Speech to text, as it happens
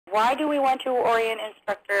Why do we want to orient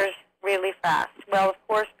instructors really fast? Well, of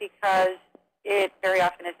course, because it very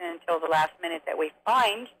often isn't until the last minute that we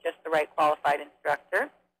find just the right qualified instructor,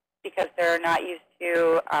 because they're not used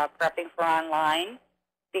to prepping for online,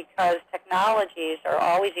 because technologies are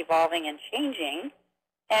always evolving and changing,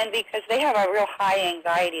 and because they have a real high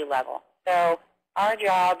anxiety level. So our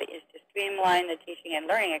job is to streamline the teaching and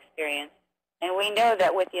learning experience, and we know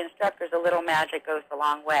that with the instructors, a little magic goes a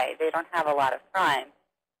long way. They don't have a lot of time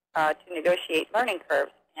to negotiate learning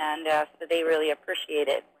curves, and so they really appreciate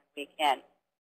it when we can.